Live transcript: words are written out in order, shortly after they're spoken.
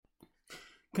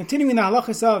Continuing the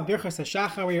halachas of Birchas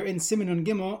HaShachar, we are in Siman on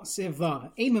Gimel Siv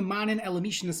Vav. Ein memanin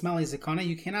elamishin esmali zakana.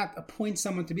 You cannot appoint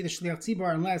someone to be the shliach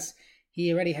tzibor unless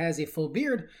he already has a full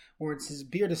beard, or his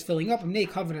beard is filling up. Nei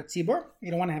kavod tzibor.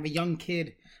 You don't want to have a young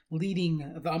kid leading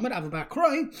the amud avba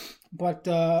kroi, but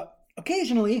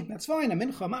occasionally that's fine. A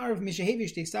mincha ma'ariv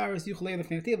mishahevish teisaris yuchalei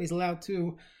lefnei. He's allowed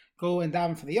to go and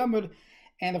daven for the amud,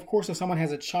 and of course, if someone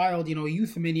has a child, a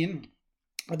youth minion.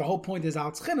 But the whole point is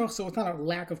al tzchinuch, so it's not a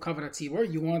lack of kavod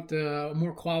tzibor. You want a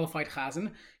more qualified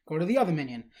chazan, go to the other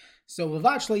minion. So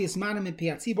v'vachlo yismanim et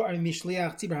piyat tzibor ar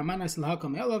mishliach tzibor hamanas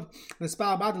l'hakam elav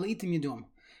l'spal abad l'itim yidum.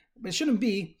 But it shouldn't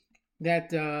be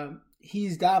that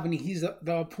he's davening, he's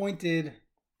the appointed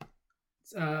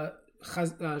shliach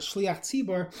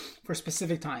tzibor for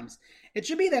specific times. It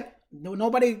should be that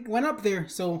nobody went up there,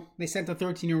 so they sent a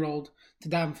 13-year-old to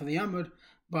daven for the amud,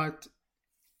 but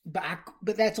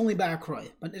that's only ba'akroi.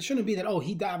 But it shouldn't be that,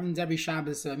 he davens every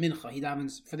Shabbos mincha, he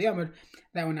davens for the amud.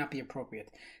 That would not be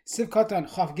appropriate. Siv katan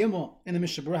chaf gimel in the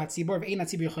Mishnah Berurah hatzibor ve'ein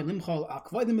hatzibor yochel limchol al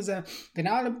kvodim hazeh. They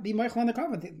not be meichel on the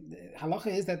kavod. The halacha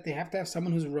is that they have to have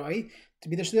someone who's roi to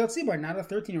be the shliach tzibor, not a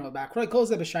 13-year-old. Ba'akroi calls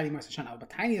that b'shari Rosh Hashanah,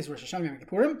 but tiniest Rosh Hashanah Yom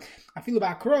Kippurim. Afilu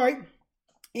ba'akroi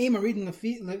aim are reading the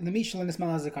mishal and the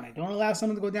smal hazekane. Don't allow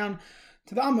someone to go down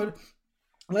to the amud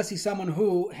unless he's someone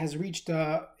who has reached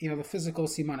the physical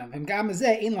simanim.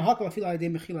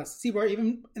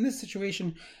 Even in this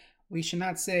situation, we should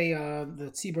not say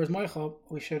the tzibor is moichel.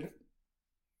 We should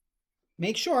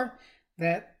make sure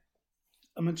that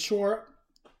a mature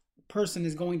person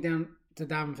is going down to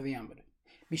daven for the amud.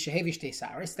 That's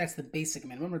the basic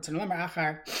minimum. It has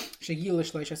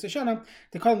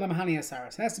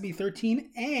to be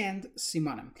 13 and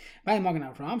simanim.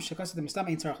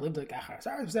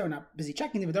 We're not busy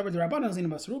checking. So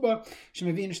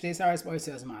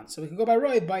we can go by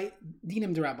Roy by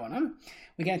dinim derabanan.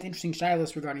 We get into interesting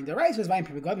shilos regarding the rice. The servant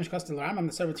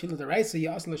the rice.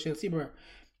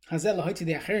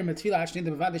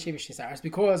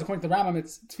 Because according to the Rambam,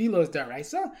 it's tefillah is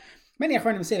deraisa. Many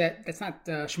Achronim say that that's not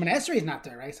Shemona Esrei is not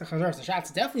deraisa. Chazar Sashat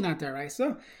is definitely not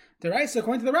deraisa. Deraisa,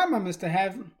 according to the Rambam, is to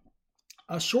have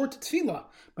a short tefillah,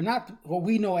 but not what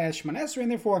we know as Shemona Esrei,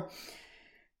 and therefore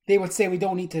they would say we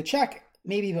don't need to check.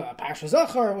 Maybe the Pasha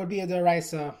Zachar would be a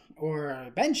deraisa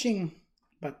or benching,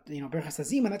 but Birchas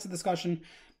HaZiman, that's a discussion.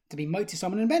 To be mighty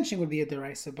someone in benching would be a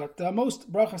deraisa, but most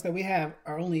brachas that we have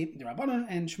are only the Rabbanon,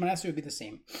 and Shemona Esrei would be the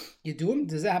same. Yidum,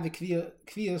 does that have the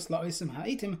kviyos la'osim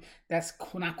ha'itim? That's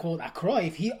not called akroi.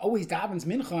 If he always davens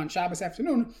mincha on Shabbos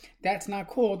afternoon, that's not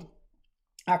called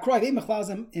akroi.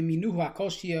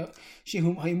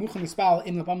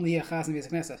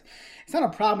 It's not a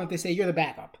problem if they say you're the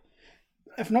backup.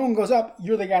 If no one goes up,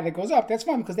 you're the guy that goes up. That's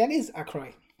fine because that is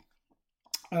akroi.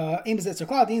 It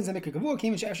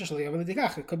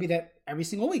could be that every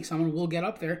single week someone will get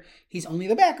up there. He's only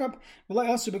the backup. They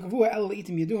only said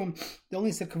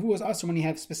kavua is also when you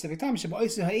have specific time.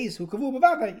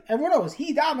 Everyone knows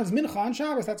he davens mincha on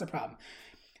Shabbos. That's a problem.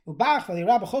 He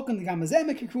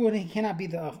cannot be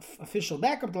the official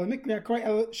backup. No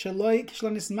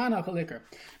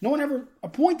one ever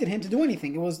appointed him to do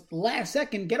anything. It was last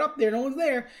second, get up there, no one's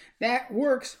there. That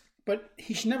works. But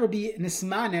he should never be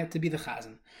nismane to be the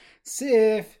chazan.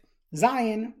 Sif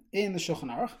Zion in the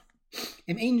Shulchan Aruch.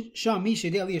 Im ein sham mi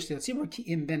shedel yesh tzibur ki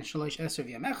im ben shalosh eser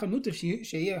v'yamecha mutav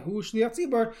sheyeh hu shliach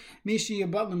tzibur mi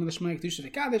sheyebatlim l'shmei kedusha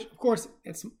v'kadosh. Of course,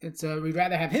 it's we'd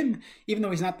rather have him, even though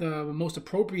he's not the most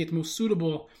appropriate, most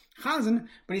suitable chazan,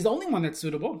 but he's the only one that's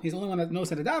suitable. He's the only one that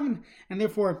knows how to daven, and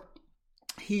therefore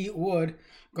he would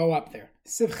go up there.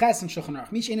 Siv Ches and Shulchan Aruch.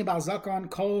 Mish ene bal zakon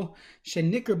kol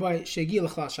shenikr by shegi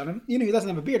l'chlas shalom. He doesn't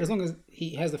have a beard, as long as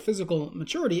he has the physical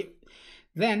maturity,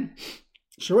 then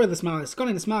sure the smile is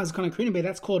the smile is zakon.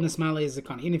 That's called nismale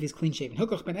zakon. Even if he's clean shaven.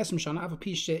 Hilkoch ben esrim shana av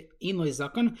pish ein lo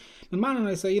zakon. The man and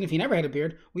I say even if he never had a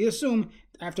beard, we assume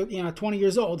after 20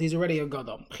 years old he's already a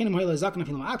gadol. Once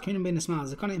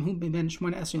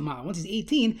he's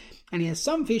 18 and he has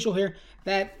some facial hair,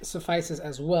 that suffices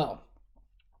as well.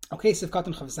 Okay, Siv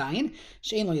Katan Chav Zayin,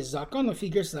 Shein Lo Yizakon, Lo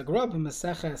Figures Zagrub,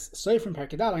 Maseches Seif from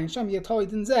Perkedala, and Sham Yatoi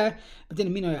Dinzeh, but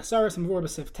then Mino Yasaris and Vorba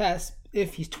Siv Tes.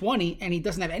 If he's 20 and he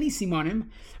doesn't have any simanim,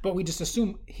 but we just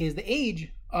assume he's the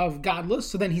age of godless,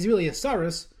 so then he's really a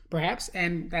saris, perhaps,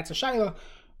 and that's a shaila,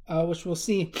 which we'll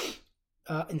see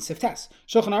in Siv Tes.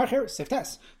 Shulchan Aruch here, Siv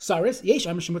Tes. Saris, Yesh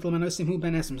Am Shemutl Manosim Hu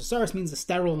Ben Esrim. Saris means a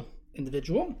sterile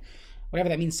individual, whatever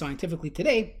that means scientifically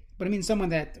today, but it means someone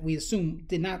that we assume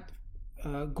did not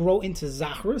grow into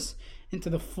zachrus, into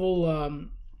the full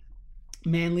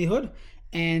manlyhood,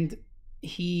 and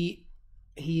he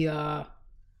on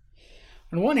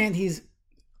one hand he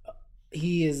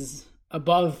is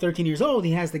above 13 years old,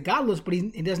 he has the gadlus, but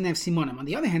he doesn't have simanim. On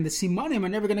the other hand, the simanim are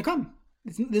never going to come.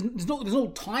 There's no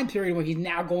time period where he's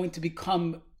now going to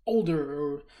become older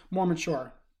or more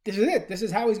mature. This is it. This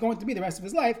is how he's going to be the rest of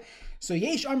his life. So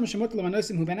yesh amr shemut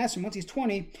lemanosim hu ben esrim. Once he's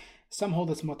 20, some hold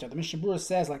it's mutter. The Mishnah Berurah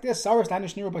says like this: Saras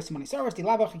danish niru by simani saras di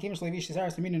lavach hikimish levish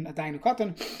saras dominion adayinu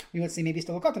katan. We would say maybe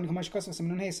still a katan. Kamash kasav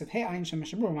simanun hesav hey ayin shem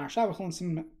Mishnah Berurah ma'ashav cholon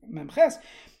sim memches.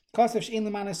 Kasav shein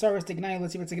lemana saras dignai.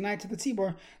 Let's see what's ignite to the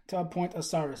tzibor to appoint a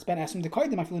saras. Ben esrim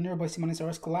dekoidim. I feel niru by simani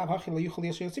saras kolav hachil yuchal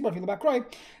yeshel tzibor. I feel bakroi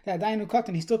that adayinu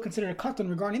katan. He's still considered a katan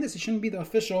regarding this. It shouldn't be the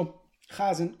official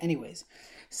chazan anyways.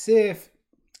 Seif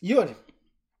Yud.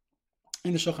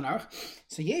 In the Shulchan Aruch,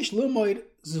 so yesh lumoid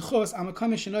zuchos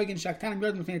amakam shenogin shaktanim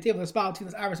yordin from the table as bal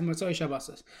tefillas avos and motzoi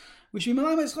shabbos. We should be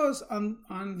malamed zuchos on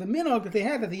the minog that they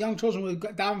had that the young children would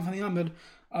daven from the amud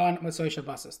on motzoi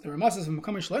shabbos. There were masses from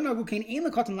makam shloinagu kain ein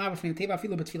lekotan lava from the table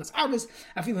afilu betfilas avos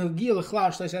afilu hagil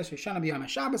lechlal shloish esrei shana b'yom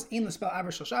shabbos ein lespel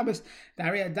avos shel shabbos the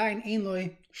area dain ein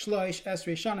loy shloish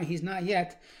esrei shana. He's not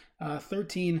yet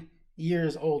 13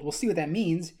 years old. We'll see what that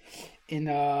means in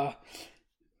the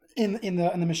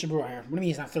Mishnah Berurah here. What do you mean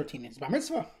he's not 13? It's bar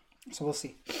mitzvah. So we'll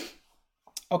see.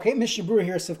 Okay, Mishnah Berurah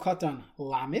here, Sivkatan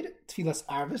Lamid, Tfilas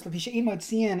Arvis, Lefisha Imod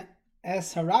Sian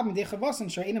Es Harab Medechavasan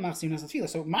Shreina Machsin as Tfilas.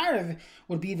 So Marav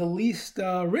would be the least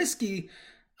risky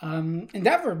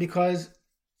endeavor because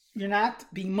you're not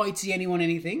being moitzi anyone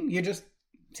anything. You're just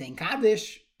saying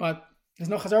Kaddish, but there's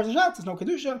no Chazar Zajat, there's no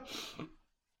Kedusha.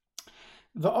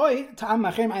 So the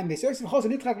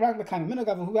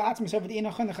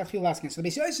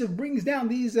Beis Yosef brings down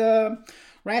these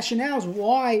rationales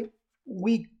why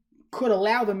we could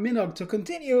allow the minhag to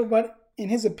continue, but in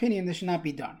his opinion, this should not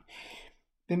be done.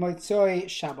 So that was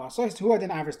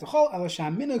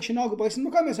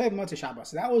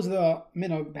the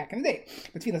minhag back in the day.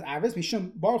 But tefillas avos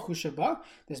mishum baruch hu shaba.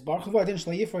 This baruch hu didn't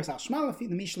shlo yifros al shmal. The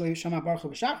mishlei shama baruch hu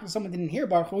b'shach. Someone didn't hear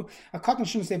baruch hu. A katan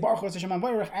shouldn't say baruch hu as shama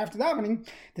baruch after davening.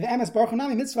 The ms baruch hu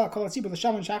nami mitzvah kol atzibur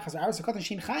l'sham and shachas avos. A katan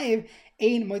shin chayiv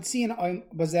ein moitziin oim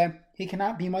bazeh. He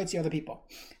cannot be moitzi other people.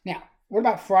 Now, what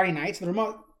about Friday nights? The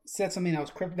Ramah said something that was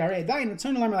cryptic. Darei dayin. Let's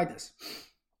turn to learn like this.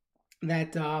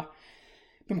 That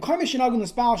so Mara would be the Mishnah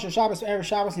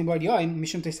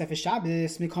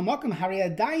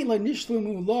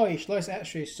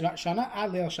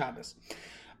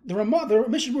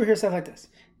Berurah here says like this,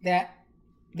 that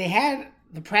they had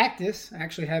the practice,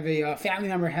 actually have a family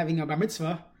member having a bar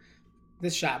mitzvah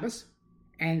this Shabbos,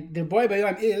 and their boy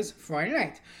Bayom is Friday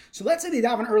night. So let's say they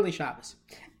daven early Shabbos.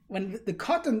 When the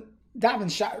katan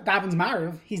davens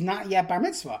Marav, he's not yet bar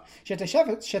mitzvah.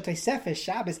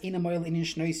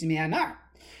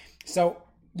 So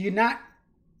you're not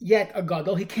yet a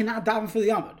gadol. He cannot daven for the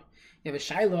amud. You have a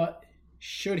shaila.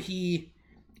 Should he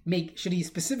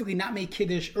specifically not make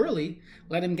kiddush early?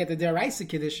 Let him get the deraisa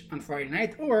kiddush on Friday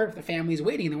night, or if the family is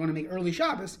waiting and they want to make early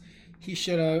Shabbos, he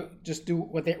should just do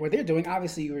what they're doing.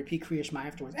 Obviously, you repeat Kriya Shema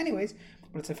afterwards, anyways.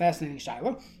 But it's a fascinating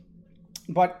shaila.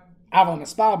 But aval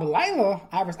naspal b'layla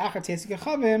avos achar teisik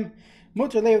chavim.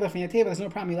 Mutter leir lefnei teva. There's no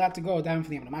problem. You're allowed to go down for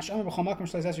the amud. Mashamar b'chol makom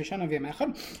shlosh esrei shana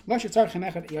v'yamechad. Lo shetzarich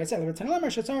yamechad yotzei. Le'v'tanelamer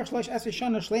shetzarich shlosh esrei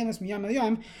shana shleimus miyam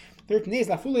l'yom. 13 days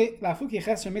lafuki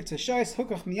cheser mitzvah shoyes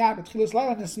hukach miyad b'tchilus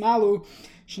lalat nesmalu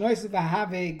shnois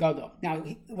v'have gadol. Now,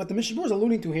 what the Mishnah Berurah is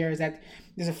alluding to here is that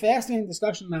there's a fascinating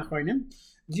discussion in Achronim.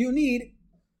 Do you need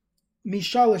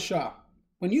mishal l'shah?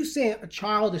 When you say a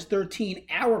child is 13,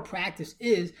 our practice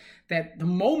is that the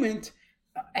moment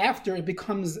after it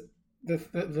becomes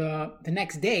the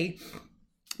next day,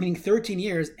 meaning 13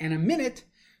 years and a minute,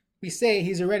 we say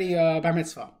he's already bar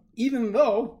mitzvah. Even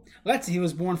though, let's say he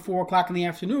was born 4 o'clock in the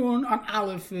afternoon on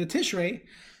Aleph Tishrei.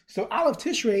 So Aleph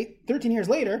Tishrei, 13 years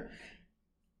later,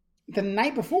 the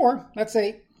night before, let's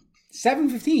say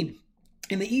 7:15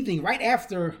 in the evening, right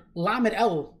after Lamed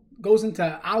El goes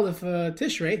into Aleph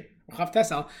Tishrei, Chav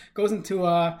Tesal goes into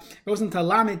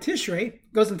Lamed Tishrei,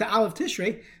 goes into Aleph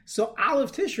Tishrei. So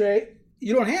Aleph Tishrei,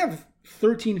 you don't have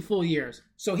 13 full years.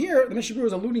 So here, the Mishnah Berurah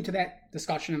is alluding to that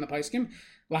discussion in the Paiskim.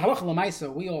 Lahalacha l'maisa,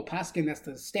 we all paskin, that's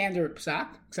the standard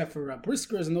psak, except for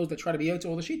briskers and those that try to be out to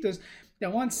all the shitas,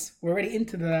 that once we're already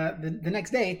into the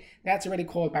next day, that's already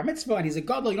called bar mitzvah, and he's a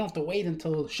gadol, you don't have to wait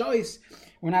until shois.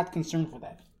 We're not concerned for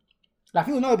that. That's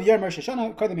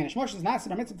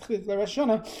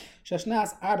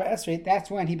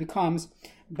when he becomes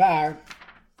bar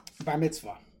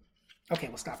mitzvah. Okay,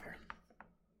 we'll stop here.